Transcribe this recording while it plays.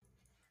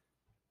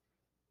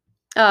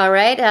All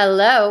right.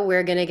 Hello.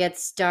 We're going to get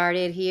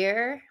started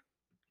here.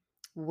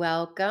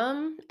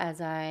 Welcome as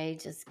I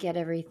just get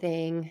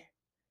everything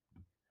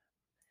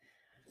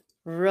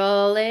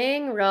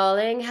rolling.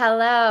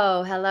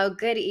 Hello. Hello.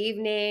 Good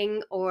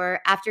evening or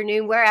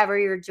afternoon, wherever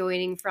you're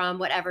joining from,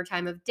 whatever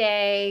time of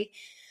day.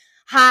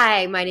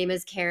 Hi, my name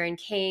is Karen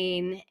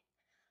Kane.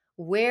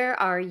 Where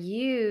are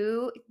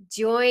you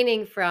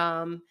joining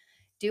from?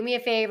 Do me a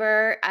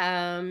favor.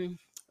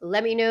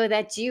 Let me know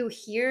that you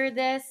hear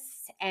this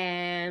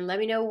and let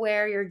me know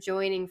where you're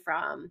joining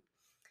from.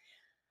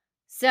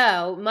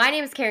 So, my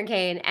name is Karen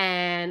Kane,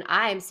 and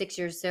I'm 6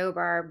 years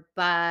sober,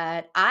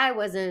 but I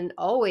wasn't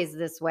always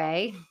this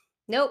way.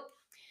 Nope.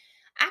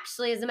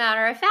 Actually, as a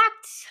matter of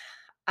fact,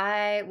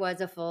 I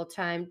was a full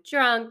time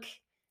drunk,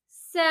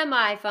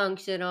 semi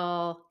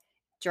functional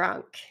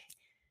drunk.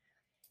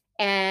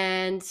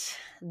 And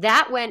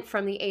that went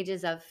from the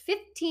ages of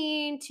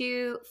 15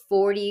 to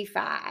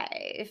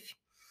 45.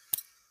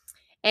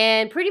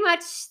 And pretty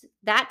much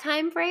that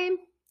time frame,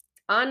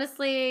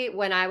 honestly,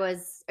 when I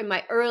was in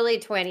my early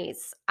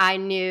 20s, I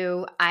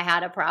knew I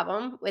had a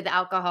problem with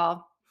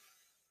alcohol,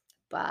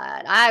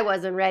 but I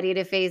wasn't ready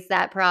to face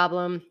that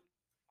problem.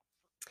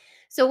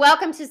 So,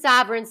 welcome to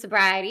Sovereign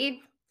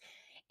Sobriety.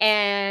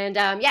 And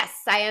yes,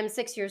 I am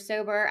 6 years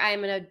sober.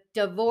 I'm a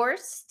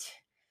divorced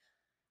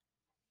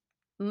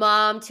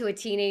mom to a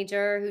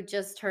teenager who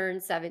just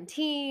turned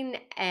 17.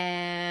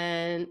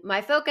 And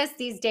my focus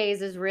these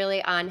days is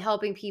really on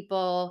helping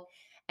people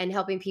and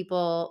helping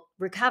people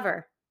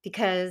recover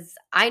because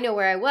I know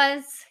where I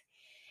was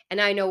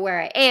and I know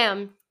where I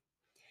am.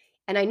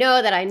 And I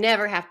know that I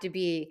never have to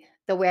be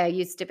the way I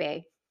used to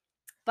be.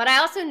 But I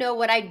also know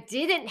what I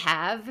didn't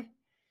have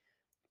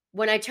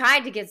when I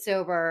tried to get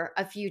sober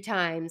a few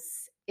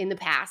times in the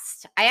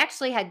past. I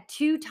actually had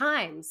 2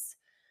 times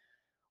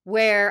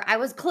where I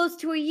was close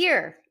to a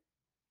year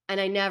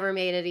and I never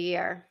made it a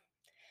year.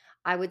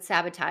 I would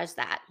sabotage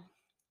that.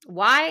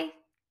 Why?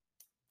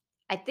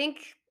 I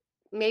think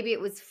maybe it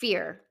was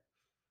fear,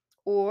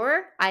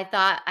 or I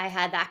thought I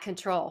had that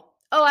control.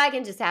 Oh, I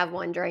can just have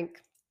one drink.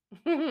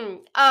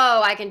 Oh,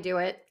 I can do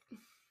it.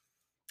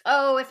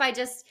 Oh, if I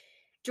just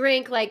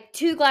drink like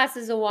 2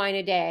 glasses of wine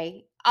a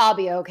day, I'll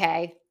be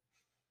okay.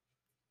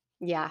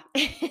 Yeah.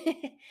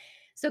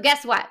 So,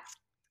 guess what?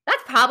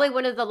 That's probably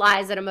one of the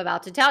lies that I'm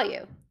about to tell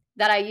you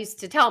that I used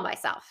to tell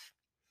myself.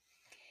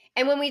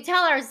 And when we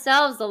tell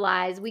ourselves the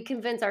lies, we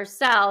convince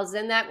ourselves,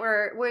 and that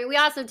we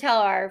also tell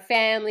our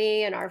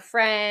family and our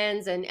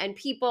friends and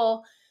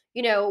people,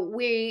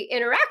 we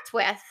interact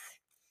with.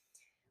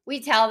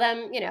 We tell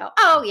them,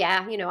 oh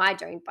yeah, I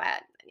drink,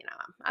 but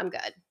I'm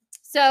good.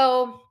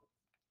 So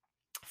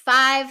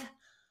 5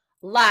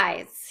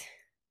 lies,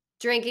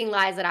 drinking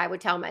lies that I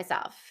would tell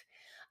myself.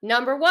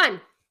 Number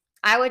one,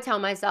 I would tell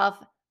myself,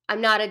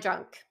 I'm not a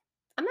drunk.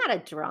 I'm not a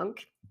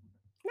drunk.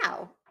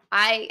 No,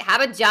 I have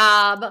a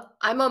job.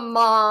 I'm a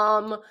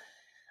mom.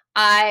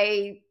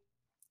 I,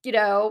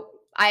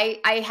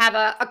 I have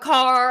a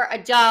car, a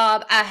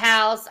job, a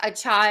house, a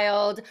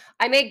child.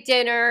 I make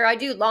dinner. I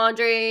do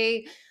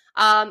laundry.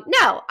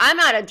 No, I'm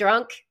not a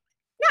drunk.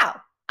 No,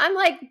 I'm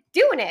like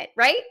doing it,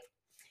 right?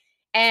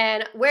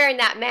 And wearing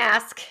that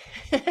mask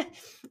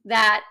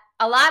that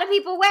a lot of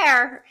people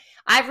wear.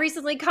 I've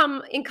recently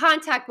come in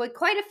contact with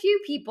quite a few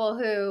people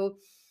who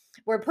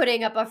were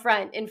putting up a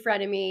front in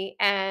front of me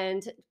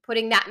and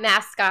putting that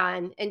mask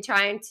on and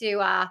trying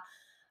to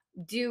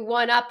do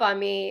one up on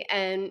me.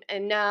 And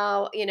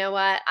now, you know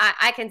what,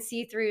 I can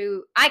see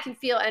through, I can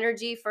feel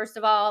energy, first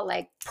of all,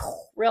 like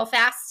real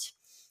fast.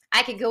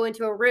 I could go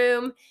into a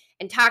room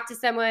and talk to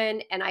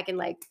someone and I can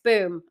like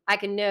boom, I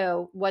can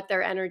know what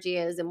their energy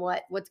is and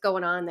what's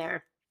going on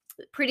there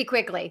pretty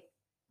quickly.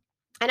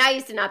 And I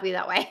used to not be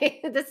that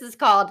way. This is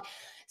called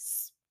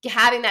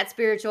having that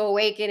spiritual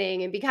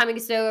awakening and becoming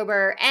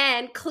sober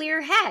and clear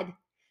head.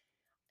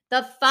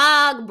 The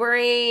fog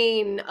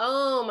brain.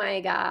 Oh my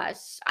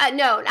gosh.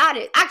 No, not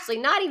it. Actually,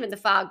 not even the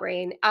fog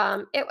brain.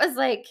 It was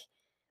like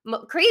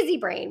crazy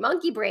brain,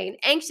 monkey brain,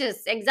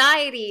 anxious,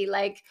 anxiety,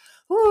 like,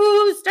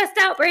 ooh, stressed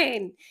out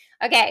brain.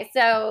 Okay,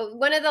 so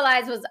one of the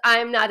lies was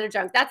I'm not a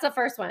drunk. That's the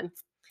first one.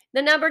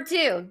 The number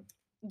two,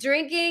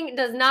 drinking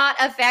does not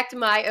affect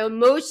my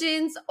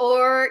emotions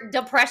or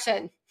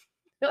depression.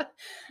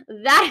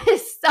 That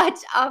is such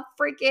a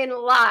freaking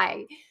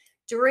lie.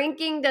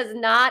 Drinking does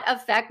not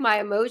affect my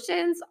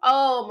emotions.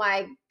 Oh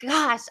my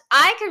gosh.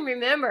 I can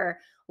remember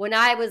when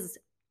I was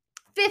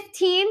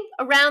 15,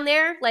 around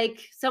there, like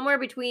somewhere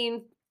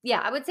between,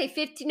 yeah, I would say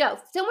 15, no,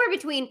 somewhere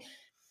between,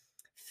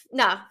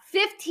 no,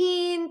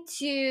 15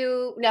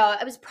 to, no,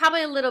 it was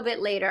probably a little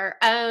bit later.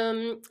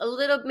 A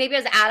little, maybe I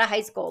was out of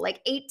high school,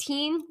 like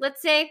 18,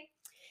 let's say.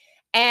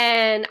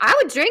 And I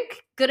would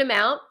drink good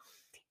amount.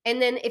 And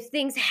then if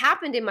things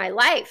happened in my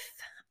life,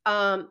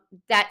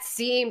 that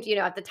seemed,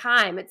 at the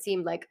time, it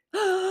seemed like,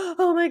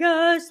 oh my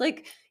gosh,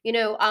 like,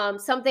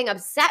 something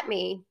upset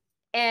me.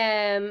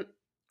 And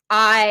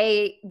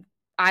I,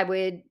 I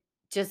would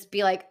just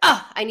be like,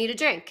 oh, I need a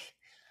drink.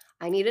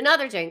 I need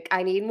another drink.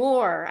 I need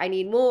more. I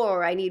need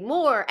more. I need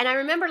more. And I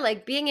remember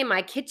like being in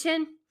my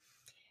kitchen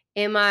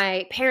in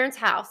my parents'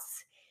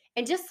 house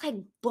and just like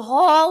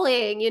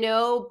bawling,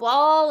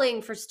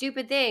 bawling for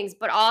stupid things,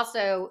 but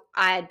also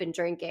I had been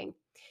drinking.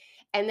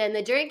 And then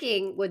the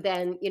drinking would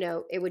then,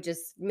 it would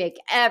just make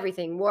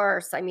everything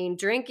worse. I mean,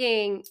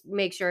 drinking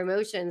makes your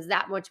emotions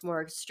that much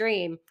more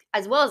extreme,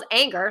 as well as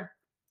anger.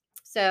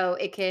 So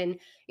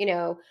you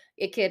know,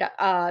 it could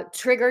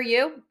trigger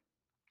you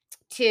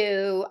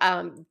to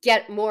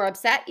get more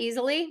upset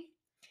easily.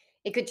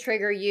 It could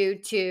trigger you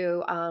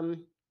to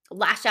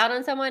lash out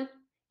on someone.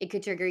 It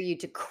could trigger you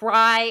to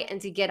cry and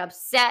to get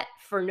upset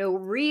for no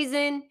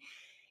reason.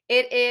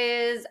 It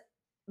is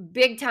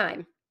big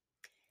time.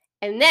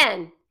 And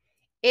then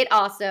it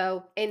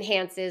also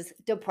enhances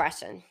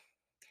depression.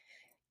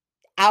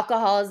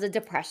 Alcohol is a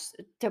depressive.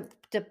 Is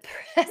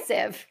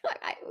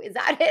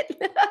that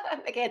it?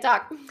 I can't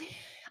talk.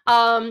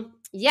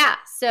 Yeah.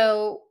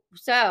 So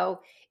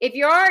if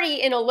you're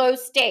already in a low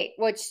state,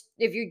 which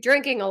if you're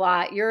drinking a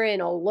lot, you're in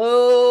a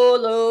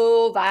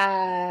low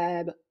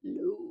vibe.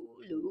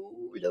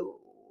 Low.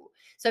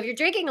 So if you're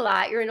drinking a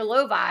lot, you're in a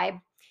low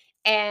vibe,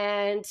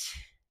 and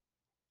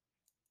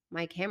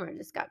my camera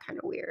just got kind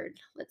of weird.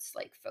 Let's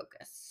like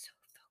focus.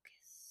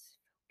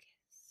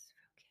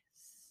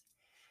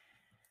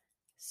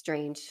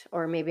 Strange.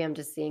 Or maybe I'm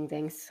just seeing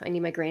things. I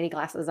need my granny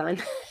glasses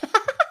on.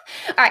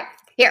 All right,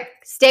 here,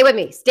 stay with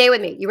me. Stay with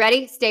me. You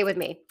ready? Stay with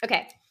me.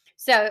 Okay.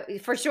 So,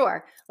 for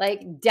sure,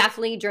 like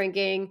definitely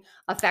drinking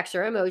affects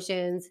your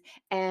emotions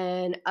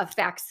and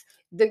affects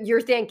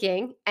your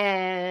thinking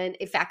and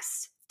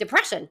affects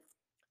depression.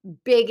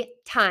 Big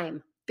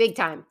time. Big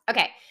time.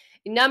 Okay.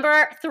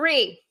 Number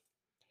 3,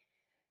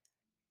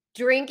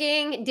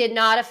 drinking did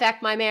not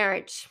affect my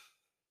marriage.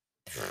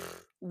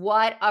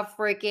 What a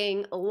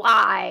freaking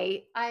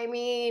lie. I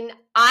mean,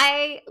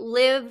 I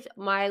lived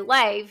my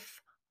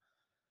life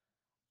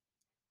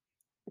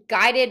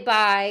guided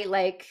by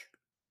like,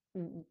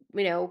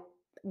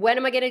 when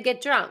am I going to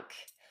get drunk?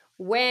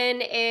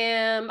 When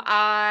am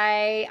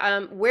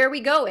I, where are we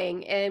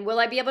going? And will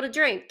I be able to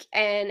drink?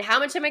 And how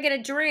much am I going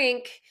to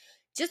drink?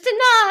 Just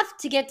enough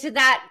to get to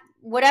that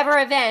whatever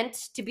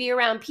event, to be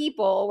around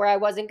people where I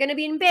wasn't going to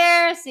be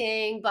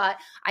embarrassing, but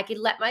I could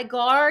let my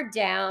guard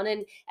down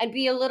and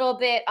be a little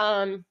bit,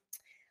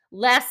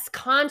 less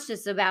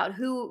conscious about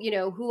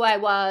who I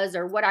was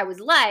or what I was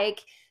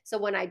like. So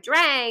when I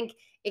drank,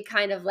 it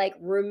kind of like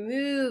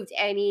removed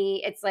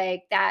any, it's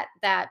like that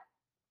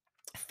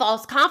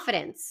false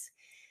confidence.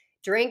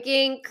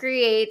 Drinking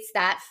creates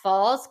that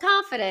false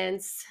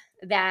confidence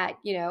that,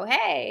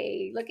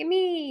 hey, look at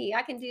me,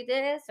 I can do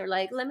this, or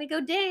like, let me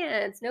go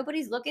dance.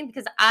 Nobody's looking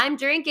because I'm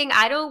drinking.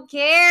 I don't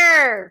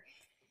care.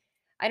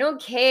 I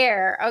don't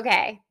care.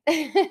 Okay.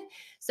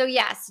 So,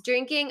 yes,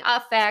 drinking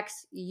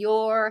affects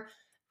your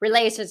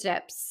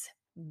relationships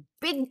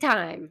big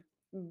time,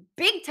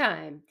 big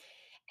time.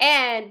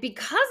 And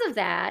because of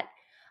that,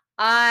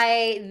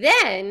 I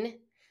then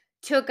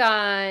took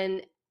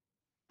on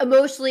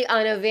emotionally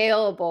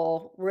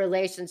unavailable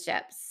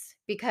relationships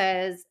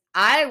because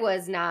I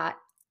was not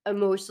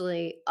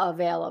emotionally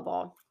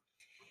available.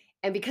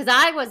 And because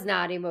I was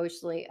not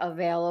emotionally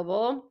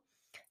available,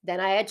 then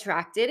I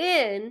attracted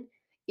in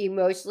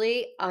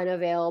emotionally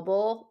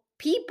unavailable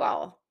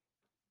people.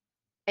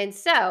 And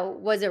so,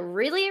 was it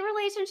really a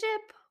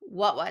relationship?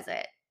 What was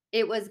it?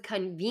 It was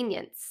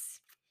convenience.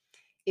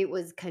 It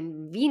was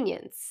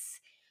convenience.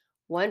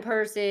 One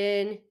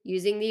person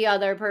using the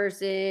other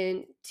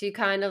person to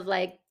kind of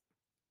like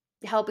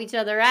help each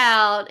other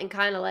out and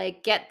kind of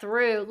like get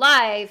through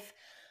life,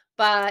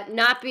 but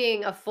not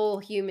being a full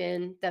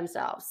human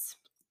themselves.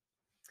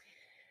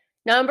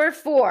 Number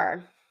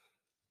 4,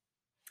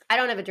 I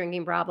don't have a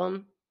drinking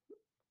problem.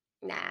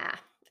 Nah,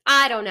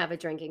 I don't have a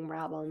drinking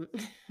problem.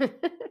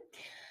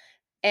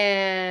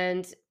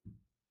 And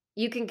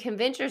you can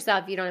convince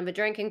yourself you don't have a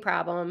drinking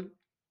problem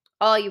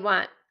all you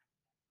want.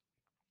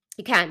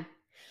 You can.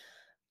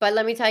 But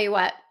let me tell you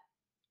what,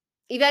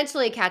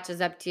 eventually it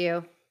catches up to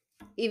you.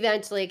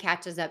 Eventually it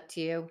catches up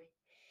to you.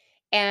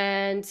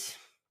 And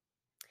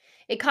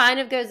it kind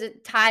of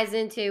it ties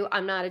into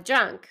I'm not a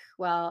drunk.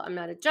 Well, I'm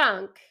not a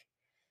drunk.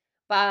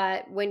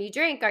 But when you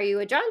drink, are you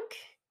a drunk?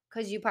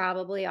 Because you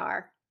probably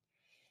are.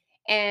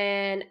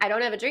 And I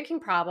don't have a drinking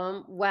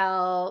problem.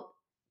 Well,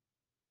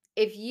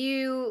 if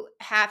you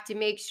have to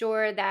make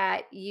sure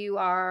that you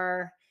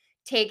are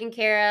taken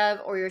care of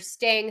or you're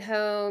staying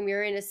home,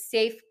 you're in a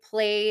safe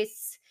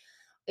place,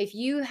 if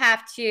you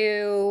have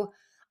to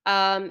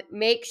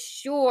make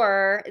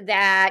sure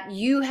that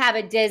you have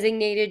a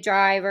designated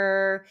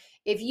driver,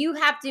 if you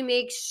have to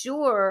make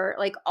sure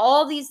like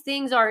all these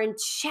things are in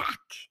check,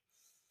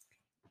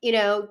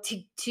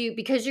 to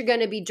because you're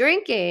going to be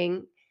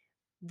drinking,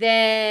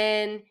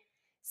 then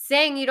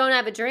saying you don't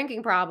have a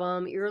drinking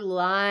problem, you're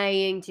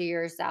lying to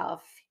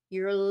yourself.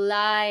 You're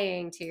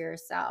lying to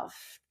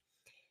yourself.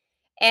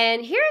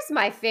 And here's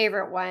my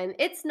favorite one.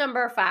 It's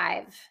number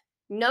 5.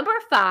 Number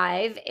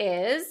 5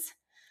 is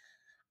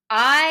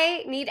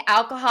I need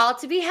alcohol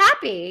to be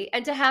happy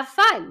and to have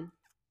fun.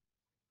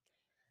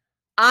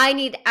 I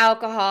need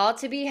alcohol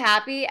to be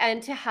happy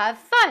and to have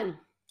fun.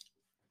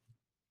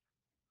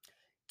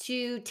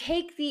 to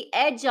take the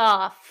edge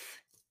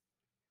off.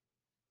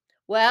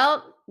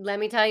 Well, let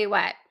me tell you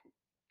what.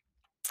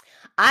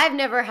 I've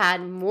never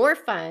had more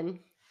fun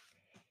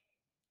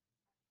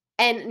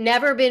and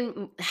never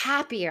been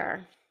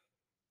happier.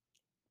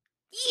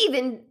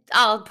 Even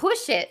I'll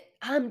push it.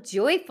 I'm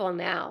joyful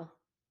now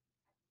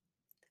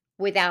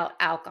without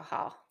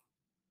alcohol.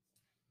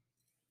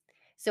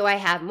 So I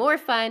have more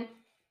fun.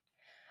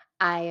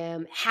 I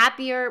am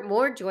happier,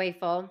 more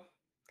joyful.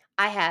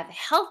 I have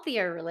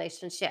healthier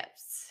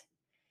relationships.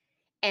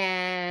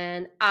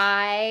 And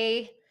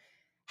I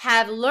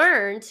have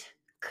learned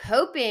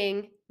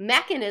coping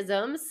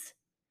mechanisms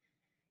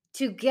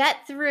to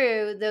get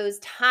through those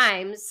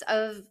times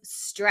of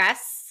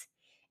stress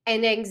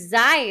and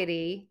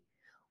anxiety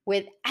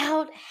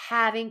without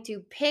having to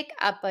pick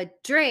up a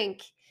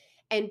drink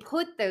and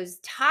put those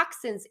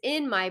toxins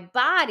in my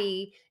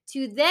body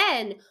to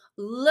then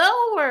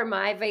lower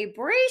my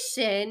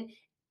vibration,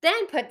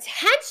 then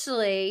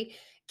potentially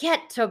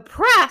get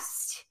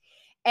depressed.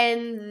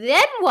 And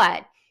then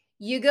what?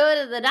 You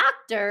go to the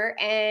doctor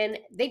and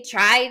they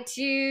try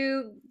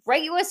to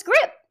write you a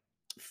script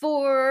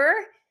for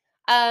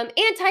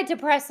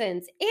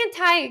antidepressants,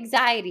 anti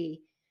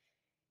anxiety.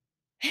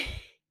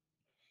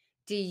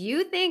 Do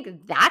you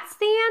think that's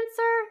the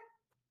answer?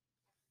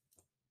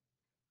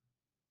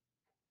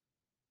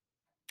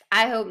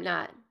 I hope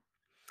not.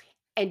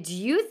 And do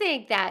you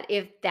think that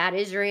if that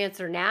is your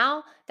answer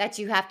now, that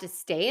you have to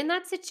stay in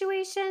that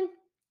situation?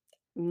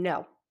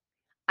 No,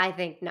 I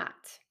think not.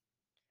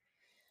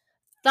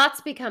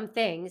 Thoughts become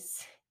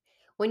things.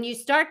 When you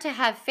start to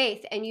have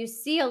faith and you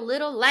see a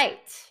little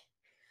light,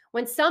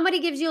 when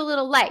somebody gives you a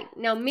little light,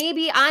 now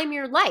maybe I'm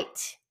your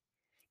light.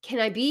 Can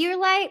I be your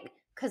light?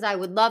 Because I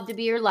would love to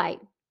be your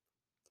light.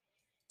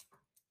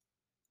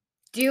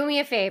 Do me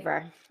a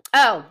favor.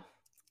 Oh,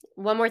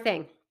 one more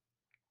thing.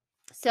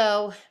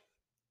 So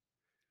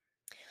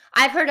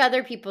I've heard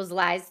other people's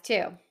lies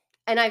too.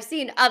 And I've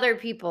seen other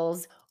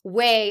people's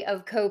way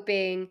of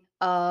coping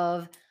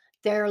of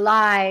their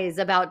lies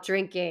about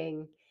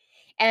drinking.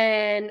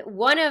 And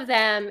one of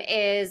them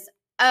is,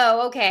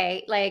 oh,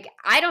 okay, like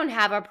I don't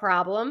have a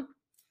problem.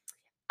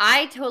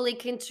 I totally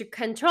can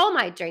control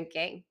my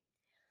drinking.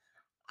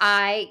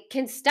 I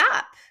can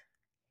stop.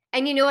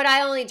 And you know what?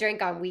 I only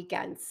drink on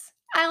weekends.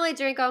 I only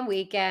drink on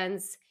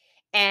weekends.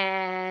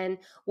 And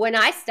when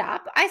I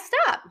stop, I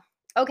stop.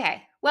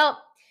 Okay.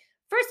 Well,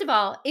 first of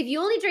all, if you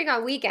only drink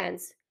on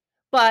weekends,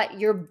 but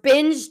you're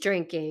binge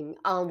drinking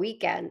on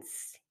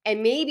weekends,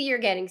 and maybe you're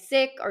getting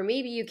sick or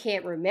maybe you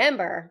can't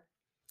remember,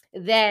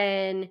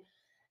 then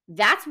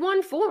that's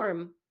one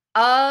form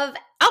of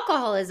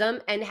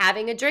alcoholism and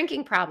having a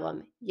drinking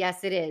problem.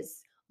 Yes, it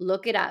is.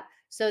 Look it up.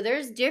 So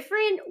there's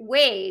different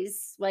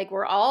ways, like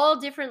we're all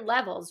different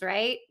levels,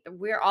 right?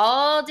 We're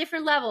all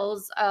different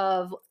levels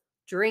of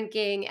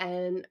drinking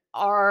and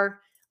our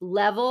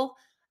level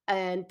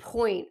and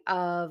point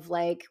of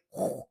like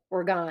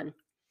we're gone.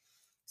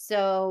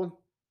 So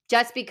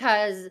just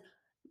because,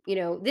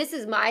 this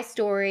is my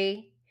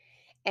story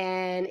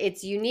and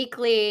it's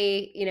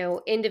uniquely,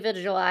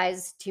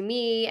 individualized to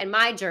me and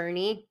my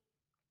journey.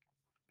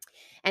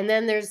 And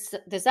then there's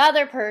this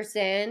other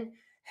person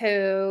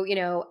who,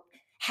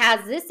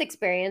 has this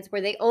experience where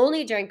they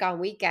only drink on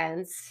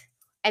weekends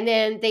and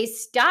then they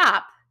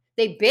stop,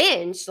 they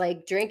binge,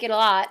 like drink it a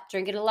lot.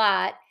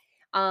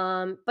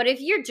 But if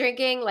you're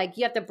drinking, like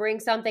you have to bring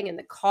something in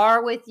the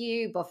car with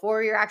you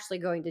before you're actually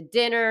going to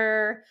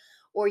dinner,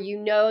 or you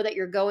know that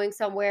you're going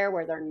somewhere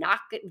where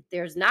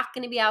there's not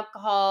going to be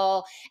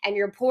alcohol, and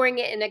you're pouring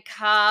it in a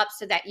cup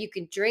so that you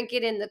can drink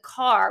it in the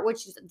car.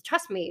 Which is,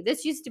 trust me,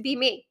 this used to be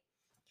me.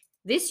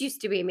 This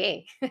used to be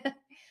me.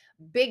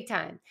 Big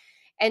time.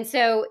 And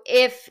so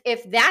if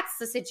that's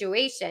the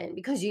situation,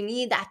 because you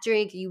need that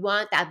drink, you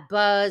want that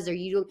buzz, or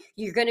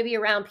you're going to be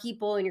around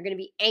people and you're going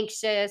to be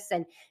anxious,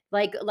 and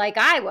like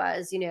I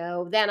was,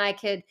 then I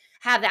could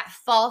have that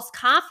false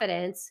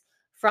confidence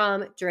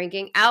from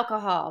drinking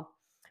alcohol.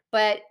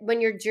 But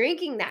when you're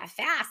drinking that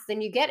fast, then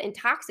you get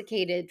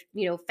intoxicated,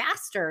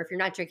 faster. If you're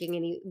not drinking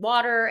any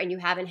water and you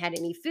haven't had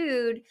any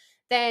food,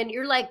 then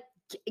you're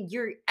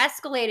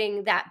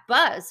escalating that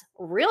buzz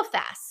real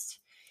fast.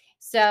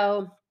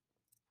 So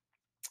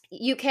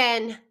you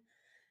can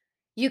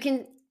you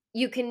can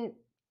you can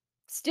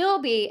still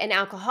be an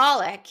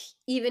alcoholic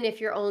even if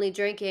you're only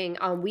drinking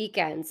on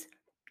weekends,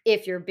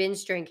 if you're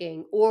binge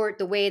drinking or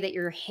the way that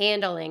you're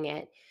handling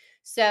it.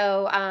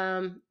 So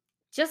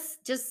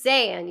just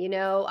saying,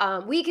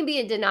 we can be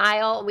in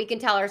denial. We can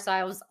tell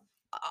ourselves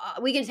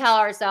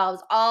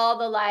all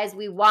the lies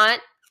we want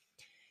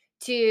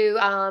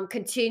to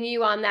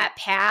continue on that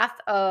path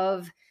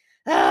of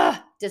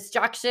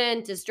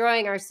destruction,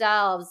 destroying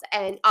ourselves.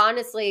 And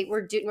honestly,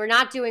 we're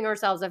not doing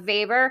ourselves a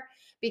favor,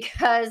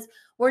 because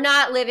we're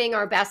not living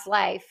our best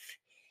life,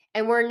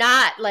 and we're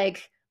not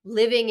like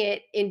living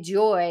it in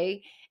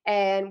joy.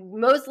 And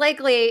most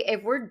likely,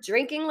 if we're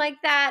drinking like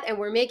that and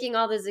we're making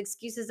all those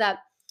excuses up,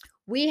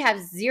 we have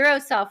zero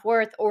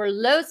self-worth or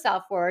low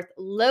self-worth,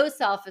 low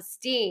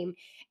self-esteem,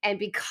 And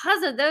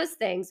because of those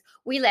things,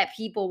 we let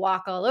people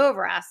walk all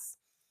over us.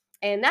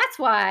 And that's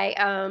why,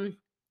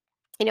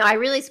 I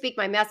really speak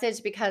my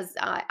message because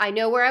I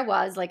know where I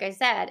was, like I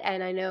said,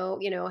 and I know,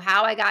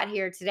 how I got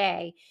here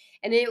today.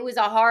 And it was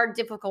a hard,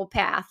 difficult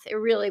path. It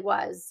really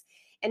was.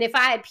 And if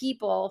I had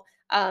people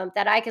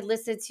that I could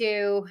listen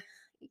to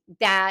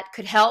that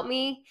could help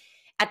me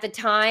at the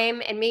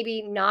time, and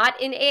maybe not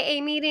in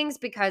AA meetings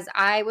because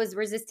I was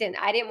resistant.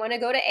 I didn't want to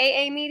go to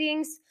AA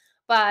meetings,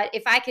 but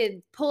if I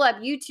could pull up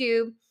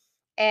YouTube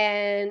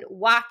and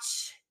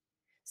watch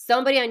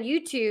somebody on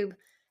YouTube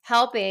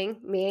helping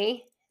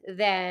me,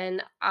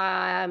 then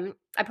I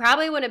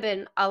probably would have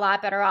been a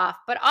lot better off.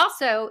 But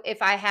also,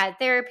 if I had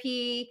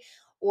therapy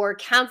or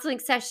counseling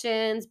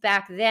sessions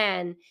back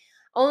then,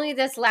 only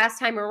this last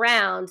time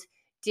around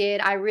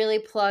did I really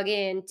plug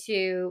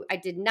into. I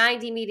did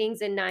 90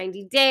 meetings in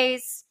 90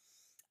 days.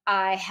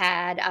 I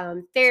had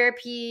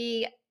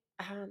therapy.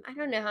 I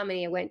don't know how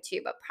many I went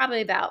to, but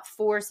probably about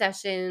 4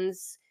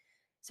 sessions.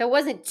 So it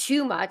wasn't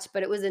too much,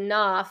 but it was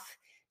enough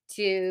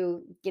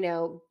to,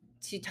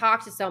 to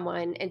talk to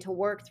someone and to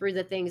work through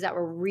the things that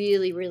were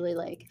really, really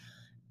like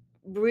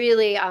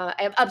really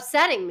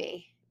upsetting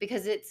me,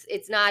 because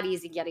it's not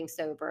easy getting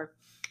sober.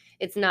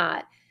 It's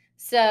not.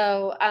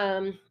 So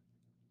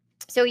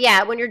so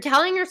yeah, when you're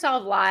telling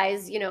yourself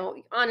lies,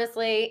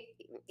 honestly,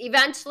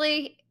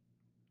 eventually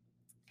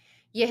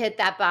you hit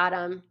that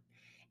bottom,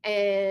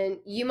 and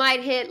you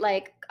might hit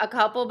like a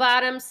couple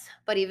bottoms,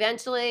 but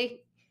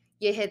eventually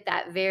you hit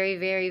that very,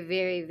 very,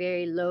 very,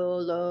 very low,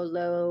 low,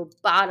 low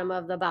bottom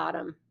of the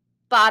bottom,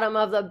 bottom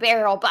of the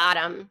barrel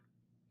bottom.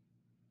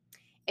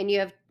 And you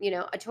have,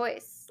 a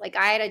choice. Like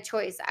I had a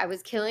choice. I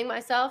was killing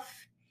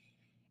myself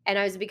and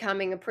I was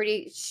becoming a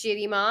pretty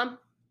shitty mom,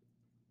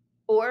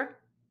 or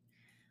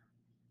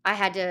I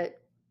had to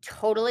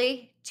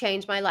totally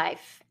change my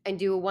life and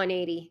do a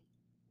 180.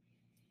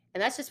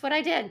 And that's just what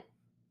I did.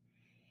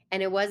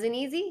 And it wasn't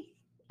easy.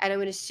 And I'm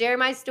going to share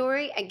my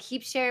story and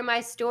keep sharing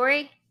my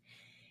story,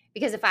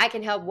 because if I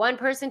can help one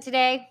person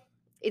today,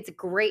 it's a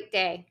great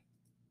day.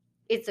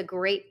 It's a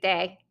great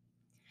day.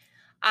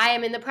 I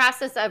am in the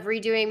process of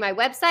redoing my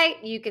website.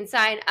 You can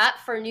sign up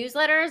for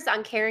newsletters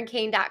on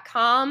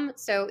KarenKane.com.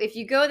 So if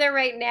you go there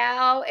right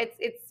now,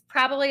 it's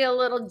probably a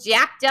little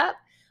jacked up,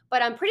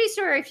 but I'm pretty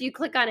sure if you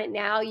click on it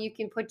now, you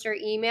can put your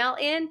email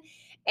in.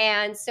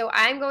 And so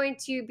I'm going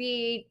to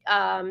be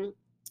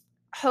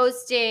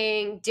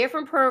hosting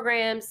different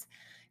programs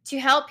to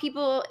help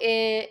people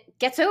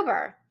get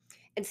sober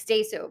and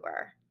stay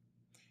sober.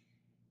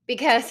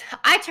 Because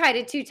I tried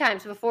it 2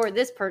 times before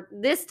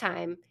this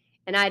time,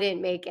 and I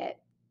didn't make it.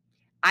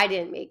 I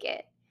didn't make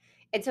it.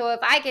 And so if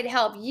I could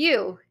help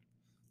you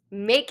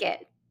make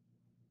it,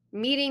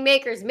 meeting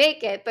makers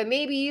make it, but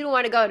maybe you don't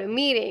want to go to a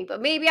meeting,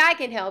 but maybe I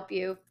can help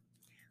you.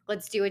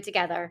 Let's do it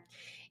together.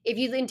 If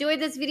you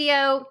enjoyed this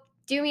video,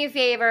 do me a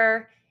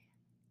favor,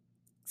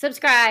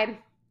 subscribe,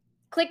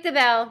 click the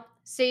bell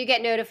so you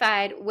get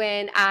notified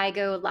when I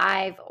go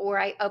live or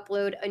I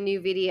upload a new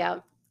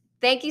video.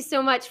 Thank you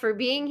so much for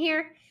being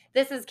here.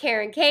 This is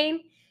Karen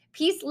Kane.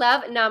 Peace,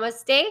 love,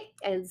 namaste,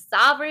 and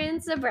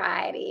sovereign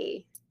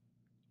sobriety.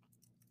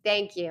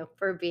 Thank you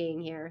for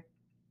being here.